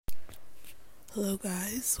Hello,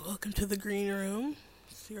 guys. Welcome to the Green Room.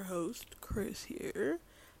 It's your host, Chris here.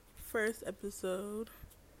 First episode.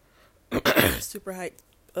 Super hyped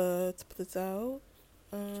to put this out.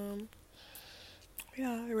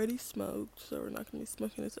 Yeah, I already smoked, so we're not going to be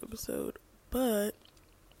smoking this episode. But,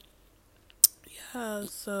 yeah,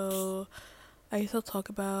 so I guess I'll talk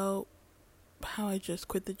about how I just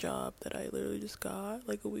quit the job that I literally just got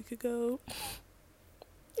like a week ago.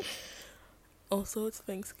 Also, it's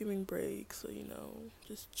Thanksgiving break, so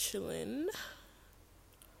just chilling.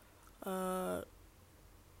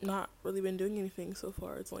 Not really been doing anything so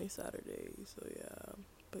far. It's only Saturday, so yeah.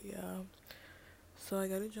 But yeah. So I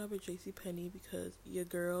got a job at JCPenney because your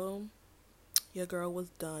girl was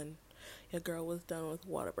done. Your girl was done with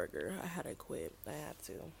Whataburger. I had to quit. I had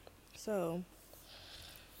to. So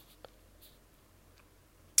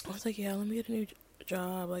I was like, yeah, let me get a new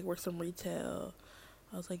job, like work some retail.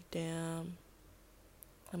 I was like, damn,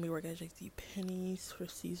 let me work at JCPenney's for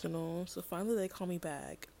seasonal. So finally they call me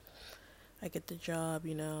back. I get the job,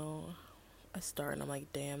 I start and I'm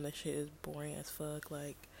like, damn, this shit is boring as fuck.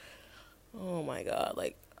 Like, oh my god,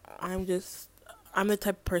 like I'm the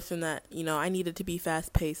type of person that, I needed to be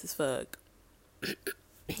fast paced as fuck. I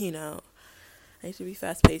need to be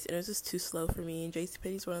fast paced and it was just too slow for me. And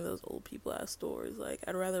JCPenney's one of those old people ass stores. Like,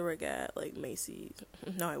 I'd rather work at like Macy's.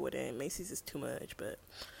 No, I wouldn't. Macy's is too much, but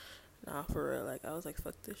nah, for real. Like, I was like,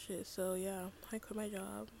 fuck this shit. So yeah, I quit my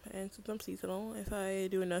job. And since I'm seasonal, if I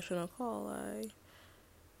do a national call, I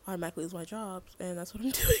automatically lose my job, and that's what I'm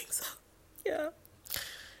doing. So yeah.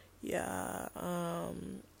 Yeah,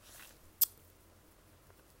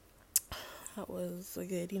 that was a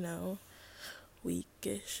good,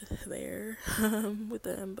 weekish there with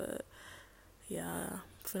them, but yeah, I'm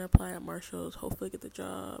gonna apply at Marshall's, hopefully get the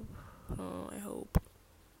job. I hope,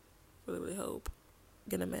 really hope,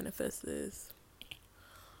 gonna manifest this.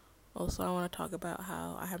 Also, I want to talk about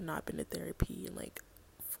how I have not been to therapy in like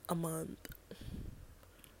a month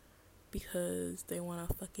because they want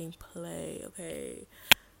to fucking play. Okay,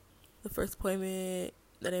 the first appointment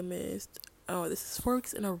that I missed. Oh, this is 4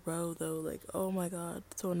 weeks in a row though. Like, oh my god,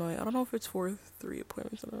 it's so annoying. I don't know if it's 3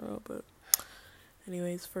 appointments in a row, but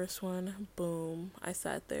anyways, first one, boom. I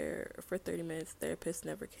sat there for 30 minutes. Therapist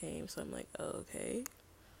never came, so I'm like, oh, okay.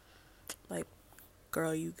 Like,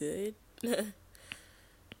 girl, you good?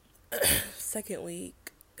 Second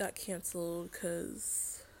week got canceled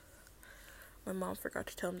because my mom forgot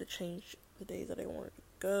to tell him to change the days that I wanted to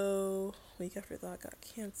go. Week after that got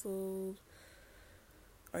canceled.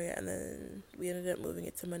 Oh yeah, and then we ended up moving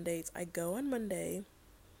it to Mondays. I go on Monday.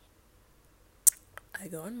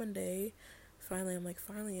 Finally, I'm like,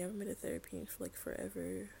 finally, I haven't been to therapy for like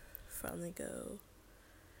forever. Finally go.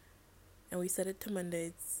 And we set it to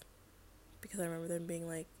Mondays because I remember them being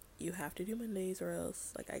like, you have to do Mondays or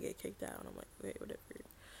else like I get kicked out. And I'm like, okay, whatever.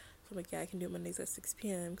 So I'm like, yeah, I can do Mondays at 6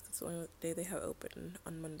 p.m. because it's the only day they have open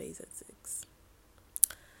on Mondays at 6.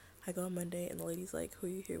 I go on Monday and the lady's like, who are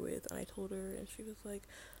you here with? And I told her and she was like,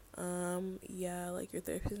 yeah, like your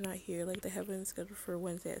therapist's not here. Like they have been scheduled for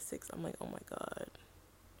Wednesday at 6. I'm like, oh my god.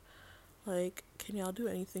 Like, can y'all do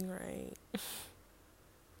anything right?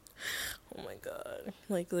 Oh my god.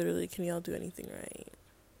 Like literally, can y'all do anything right?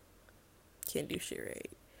 Can't do shit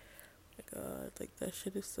right. Oh my god, like that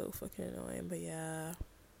shit is so fucking annoying. But yeah.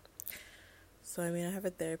 So I mean, I have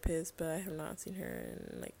a therapist, but I have not seen her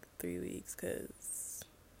in like 3 weeks because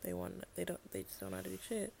they just don't know how to do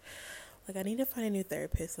shit. Like, I need to find a new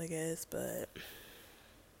therapist, I guess, but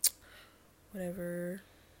whatever.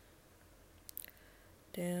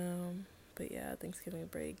 Damn. But yeah, Thanksgiving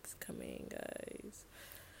break's coming, guys.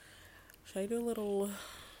 Should I do a little...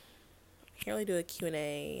 I can't really do a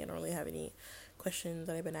Q&A. I don't really have any questions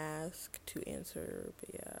that I've been asked to answer,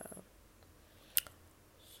 but yeah.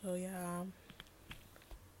 So yeah.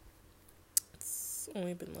 It's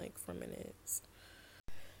only been like 4 minutes.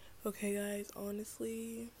 Okay, guys,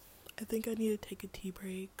 honestly, I think I need to take a tea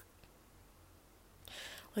break.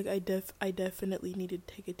 Like, I definitely need to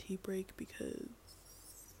take a tea break because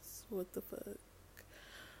what the fuck?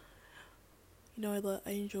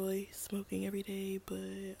 I enjoy smoking every day,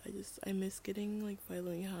 but I miss getting like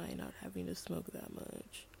violently high and not having to smoke that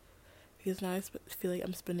much. Because now I feel like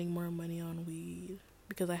I'm spending more money on weed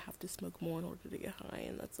because I have to smoke more in order to get high,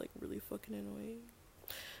 and that's like really fucking annoying.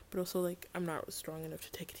 But also, like, I'm not strong enough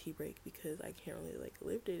to take a tea break because I can't really like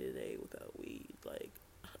live day to day without weed. Like,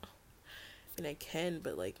 I mean, I can,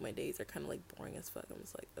 but like my days are kind of like boring as fuck. I'm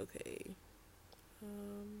just like, okay.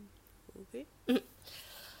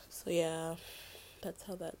 So yeah, that's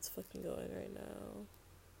how that's fucking going right now.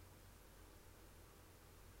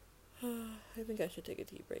 I think I should take a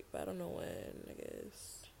tea break, but I don't know when, I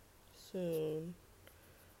guess soon.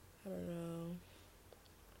 I don't know.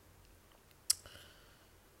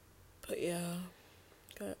 But yeah,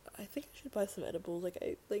 I think I should buy some edibles. Like,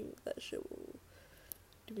 I think that shit will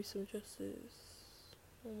do me some justice.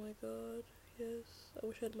 Oh my god, yes. I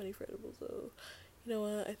wish I had money for edibles though. You know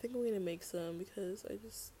what? I think I'm gonna make some because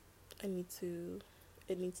I need to.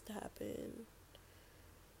 It needs to happen.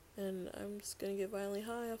 And I'm just gonna get violently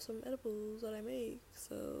high off some edibles that I make.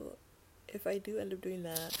 So, if I do end up doing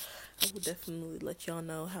that, I will definitely let y'all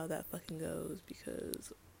know how that fucking goes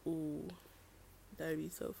because, ooh, that'd be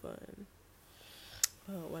so fun.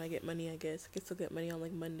 When I get money, I guess I could still get money on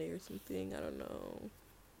like Monday or something. I don't know.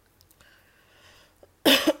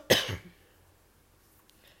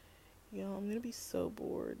 Yo, I'm gonna be so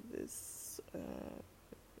bored this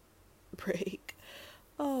break.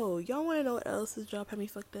 Oh, y'all wanna know what else's job had me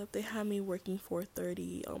fucked up? They had me working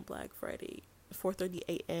 4:30 on Black Friday. 4:30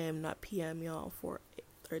 a.m., not p.m., y'all.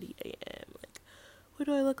 4:30 a.m. Like, what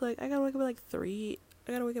do I look like? I gotta wake up at like 3.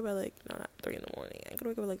 I gotta wake up at like, no, not 3 in the morning. I gotta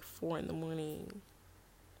wake up at like 4 in the morning.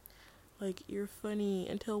 Like, you're funny.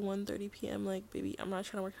 Until 1:30 p.m., like, baby, I'm not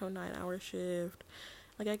trying to work a 9-hour shift.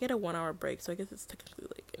 Like, I get a 1-hour break, so I guess it's technically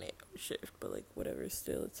like an 8-hour shift, but like, whatever,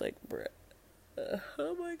 still, it's like, bruh.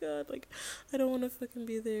 Oh my god, like, I don't want to fucking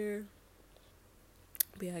be there.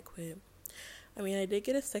 But yeah, I quit. I mean, I did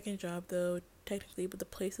get a second job though, technically, but the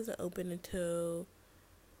place isn't open until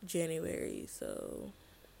January, so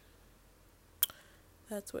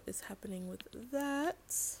that's what is happening with that.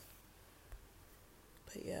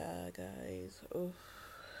 But yeah, guys, oof.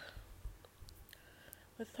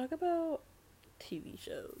 Let's talk about TV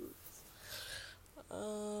shows.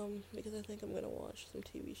 Because I think I'm gonna watch some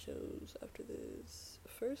TV shows after this.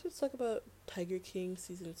 First, let's talk about Tiger King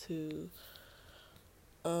season 2.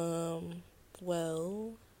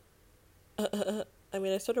 Well, I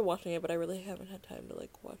mean, I started watching it, but I really haven't had time to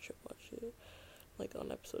like watch it, like on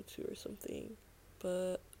episode 2 or something.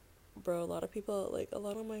 But bro, a lot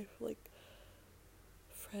of my like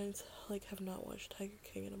friends like have not watched Tiger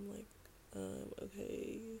King, and I'm like,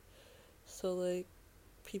 okay, so like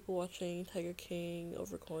people watching Tiger King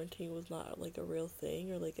over quarantine was not like a real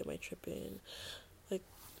thing, or like am I tripping? Like,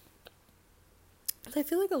 I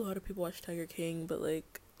feel like a lot of people watch Tiger King, but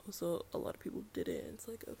like also a lot of people didn't. It's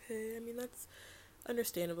like, okay, I mean, that's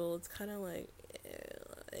understandable. It's kind of like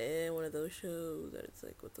one of those shows that it's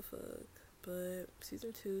like, what the fuck. But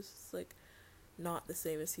season 2 is like not the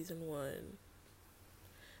same as season 1,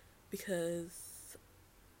 because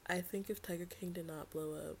I think if Tiger King did not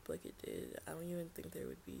blow up like it did, I don't even think there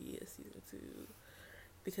would be a season 2,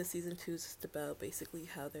 because season 2 is just about basically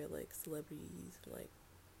how they're like celebrities and like,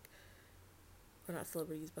 or not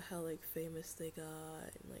celebrities, but how like famous they got,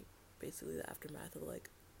 and like basically the aftermath of like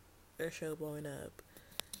their show blowing up.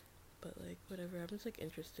 But like, whatever, I'm just like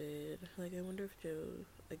interested. Like, I wonder if Joe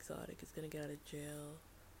Exotic is gonna get out of jail.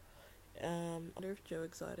 I wonder if Joe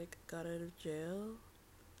Exotic got out of jail.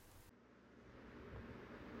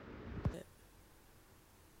 But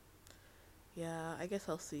yeah, I guess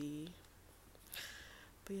I'll see.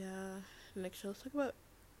 But yeah, next show, let's talk about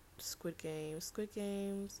Squid Games. Squid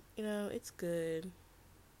Games, you know, it's good,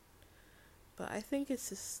 but I think it's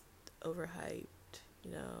just overhyped, you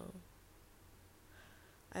know.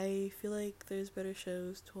 I feel like there's better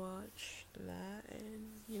shows to watch than that,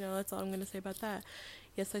 and you know, that's all I'm gonna say about that.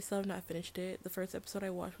 Yes, I still have not finished it. The first episode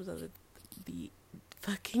I watched was of the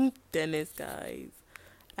fucking dentist, guys.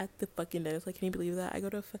 At the fucking dentist. Like, can you believe that? I go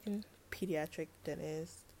to a fucking pediatric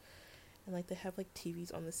dentist, and like they have like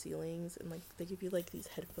TVs on the ceilings, and like they give you like these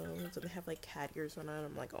headphones, and they have like cat ears on it.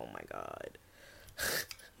 I'm like, oh my god.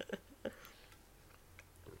 I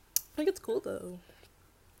think it's cool though.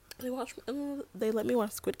 They let me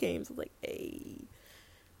watch Squid Games. I was like, hey.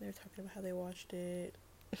 They were talking about how they watched it.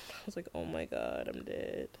 I was like, oh my god, I'm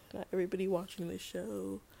dead. Not everybody watching this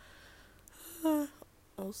show.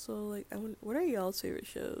 Also, like, what are y'all's favorite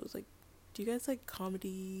shows? Like, do you guys like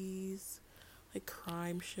comedies, like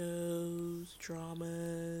crime shows,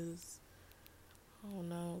 dramas? I don't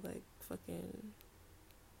know, like fucking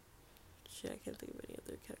shit. I can't think of any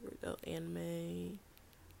other categories. Oh, anime.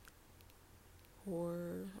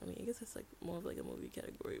 Horror. I mean, I guess it's like more of like a movie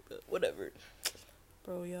category, but whatever.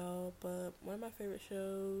 Bro, y'all, but one of my favorite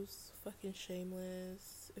shows, fucking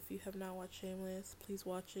Shameless. If you have not watched Shameless, please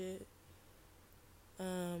watch it.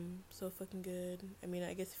 So fucking good. I mean,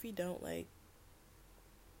 I guess if you don't like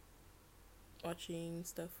watching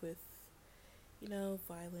stuff with, you know,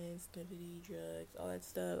 violence, nudity, drugs, all that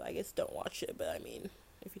stuff, I guess don't watch it, but I mean,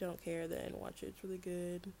 if you don't care, then watch it. It's really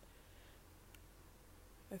good.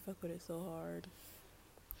 I fuck with it so hard.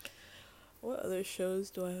 What other shows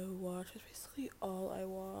do I watch? That's basically all I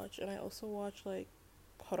watch. And I also watch, like,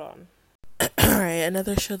 hold on. Alright,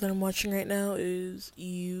 another show that I'm watching right now is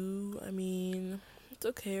You. I mean, it's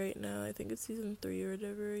okay right now. I think it's season 3 or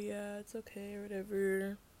whatever. Yeah, it's okay or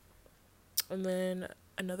whatever. And then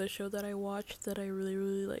another show that I watched that I really,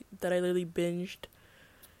 really like, that I literally binged.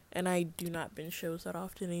 And I do not binge shows that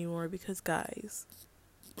often anymore because, guys,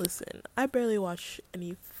 listen, I barely watch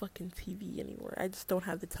any fucking TV anymore. I just don't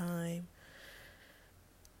have the time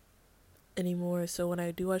anymore. So when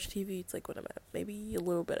I do watch TV, it's like when I'm at maybe a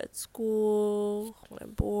little bit at school, when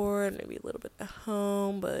I'm bored, maybe a little bit at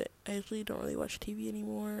home, but I usually don't really watch TV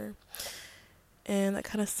anymore. And that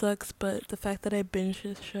kind of sucks, but the fact that I binge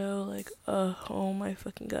this show, like, oh my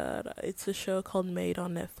fucking god. It's a show called Made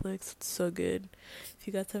on Netflix. It's so good. If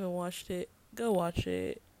you guys haven't watched it, go watch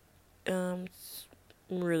it. It's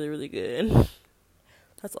really, really good.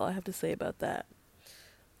 That's all I have to say about that.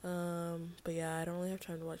 But yeah, I don't really have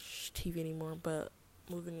time to watch TV anymore, but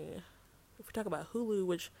if we talk about Hulu,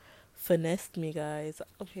 which finessed me, guys.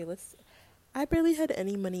 Okay, I barely had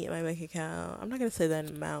any money in my bank account. I'm not gonna say that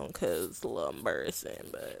amount because it's a little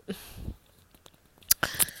embarrassing, but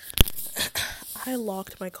I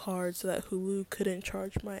locked my card so that Hulu couldn't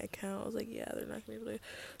charge my account. I was like, yeah, they're not gonna be able to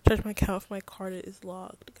charge my account if my card is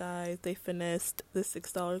locked, guys. They finessed the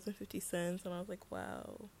 $6.50, and I was like,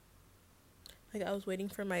 wow. Like, I was waiting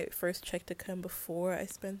for my first check to come before I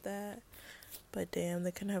spent that, but damn,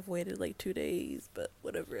 they couldn't have waited like 2 days. But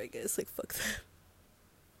whatever, I guess. Like, fuck them.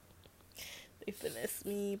 They finessed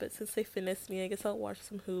me, but since they finessed me, I guess I'll watch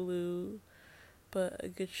some Hulu. But a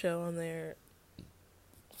good show on there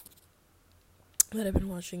that I've been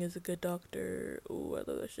watching is A Good Doctor. Ooh, I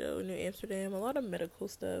love the show. New Amsterdam, a lot of medical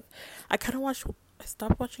stuff. I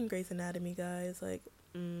stopped watching Grey's Anatomy, guys. Like,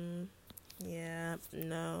 yeah,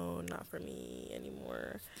 no, not for me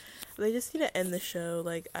anymore. They just need to end the show.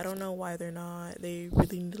 Like, I don't know why they're not. They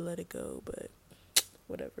really need to let it go, but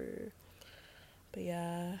whatever. But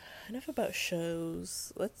yeah, enough about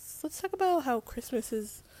shows. Let's talk about how Christmas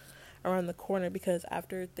is around the corner, because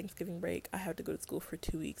after Thanksgiving break, I have to go to school for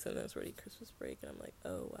 2 weeks, and then it's already Christmas break, and I'm like,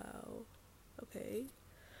 oh wow, okay,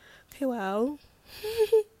 wow.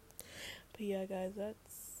 But yeah, guys,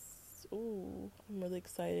 I'm really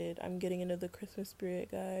excited. I'm getting into the Christmas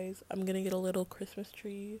spirit, guys. I'm gonna get a little Christmas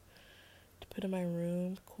tree to put in my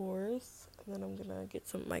room, of course, and then I'm gonna get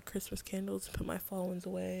some of my Christmas candles and put my fall ones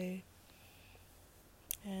away.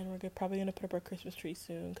 And we're probably going to put up our Christmas tree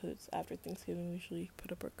soon, because it's after Thanksgiving we usually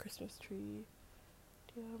put up our Christmas tree.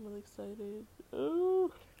 Yeah, I'm really excited.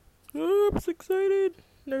 Oh, I'm so excited.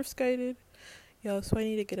 Nerve-skited. Yo, so I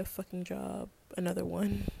need to get a fucking job. Another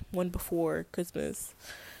one. One before Christmas.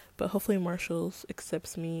 But hopefully Marshalls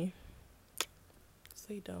accepts me. If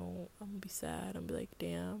they don't, I'm going to be sad. I'm going to be like,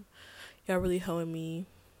 damn, y'all really hoeing me.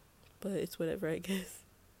 But it's whatever, I guess.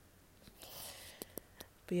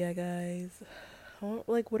 But yeah, guys.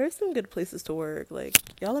 Like, what are some good places to work? Like,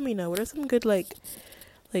 y'all let me know. What are some good, like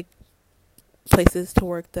places to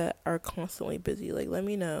work that are constantly busy? Like, let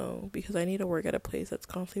me know, because I need to work at a place that's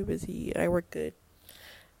constantly busy. I work good,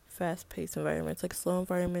 fast-paced environments. Like, slow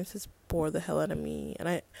environments just bore the hell out of me. And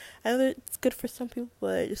I know that it's good for some people,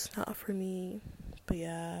 but it's not for me. But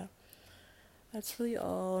yeah, that's really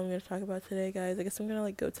all I'm going to talk about today, guys. I guess I'm going to,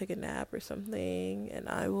 like, go take a nap or something. And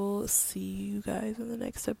I will see you guys in the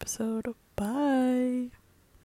next episode. Bye.